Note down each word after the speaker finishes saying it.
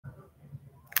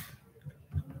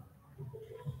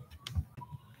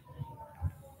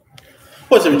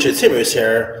What's up, Richard Timmers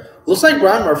here. Looks like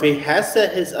Ryan Murphy has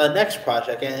set his next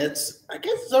project, and I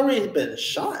guess it's already been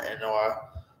shot,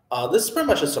 or this is pretty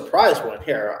much a surprise one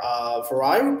here.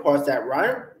 Variety reports that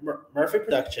Ryan Murphy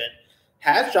Production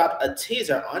has dropped a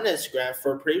teaser on Instagram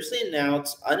for previously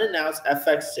unannounced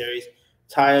FX series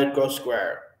titled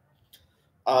Grotesquerie.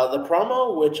 The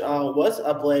promo, which was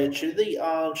uploaded to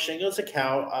the Shingles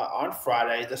account on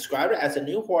Friday, described it as a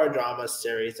new horror drama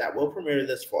series that will premiere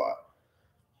this fall.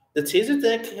 The teaser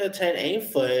didn't contain any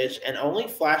footage and only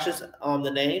flashes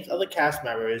the names of the cast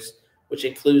members, which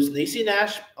includes Niecy,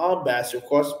 Nash, Best, who of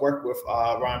course worked with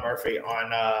Ryan Murphy on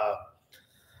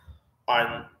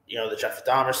the Jeffrey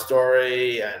Dahmer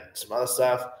story and some other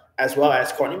stuff, as well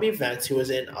as Courtney Vane, who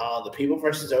was in The People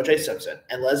vs. O.J. Simpson,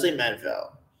 and Lesley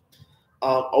Manville.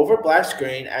 Over black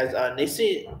screen, as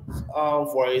Niecy's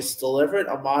voice delivered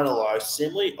a monologue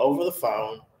seemingly over the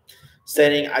phone,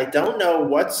 stating, "I don't know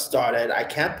what started. I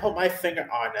can't put my finger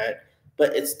on it,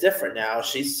 but it's different now,"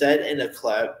 she said in a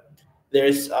clip.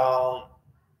 There's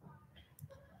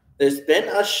been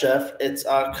a shift. It's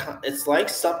like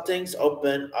something's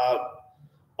opening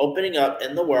up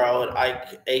in the world,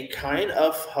 like a kind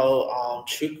of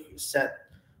to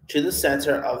the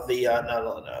center of the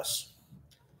nothingness.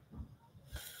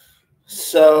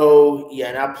 So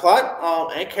yeah, now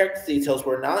plot and character details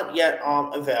were not yet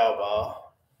available,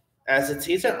 as the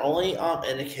teaser only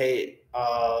indicate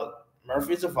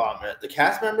Murphy's involvement. The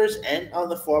cast members and on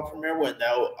the fall premiere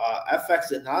window, FX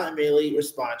did not immediately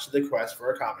respond to the request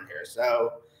for a comment here.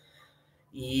 So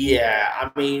yeah,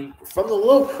 I mean, from the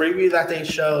little preview that they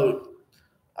showed,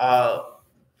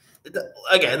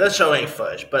 again, that show ain't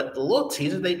fudge, but the little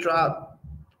teaser they dropped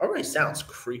already sounds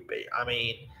creepy. I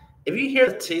mean, if you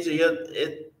hear the teaser,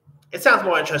 it sounds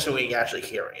more interesting when you actually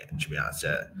hearing it, to be honest,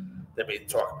 than me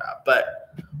talk about.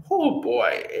 But oh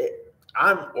boy,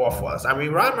 I'm all for this. I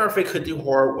mean, Ryan Murphy could do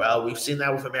horror well. We've seen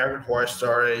that with American Horror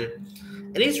Story,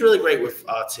 and he's really great with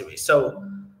TV. So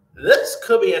this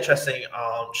could be interesting.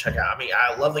 Check out. I mean,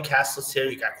 I love the cast list here.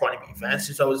 You got Courtney Vance,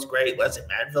 who's always great. Lesley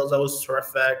Manville's always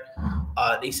terrific.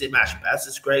 Niecy Best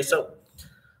is great. So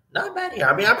not bad here.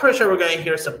 I mean, I'm pretty sure we're going to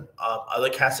hear some other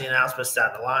casting announcements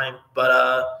down the line, but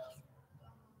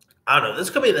I don't know. This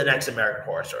could be the next American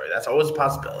Horror Story. That's always a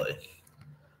possibility.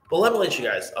 But let me let you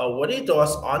guys. What are your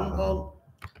thoughts on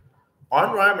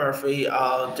Ryan Murphy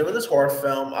doing this horror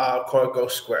film called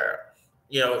Grotesquerie?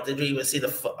 Did you even see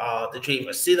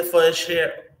the footage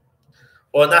here?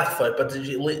 Or not the footage, but did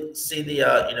you see the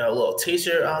little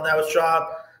teaser that was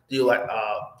dropped? Do you like?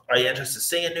 Are you interested in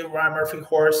seeing a new Ryan Murphy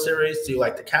horror series? Do you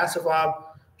like the cast of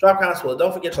Drop comments below.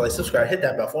 Don't forget to like, subscribe, hit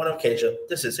that bell for notification.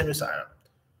 This is Henry Simon.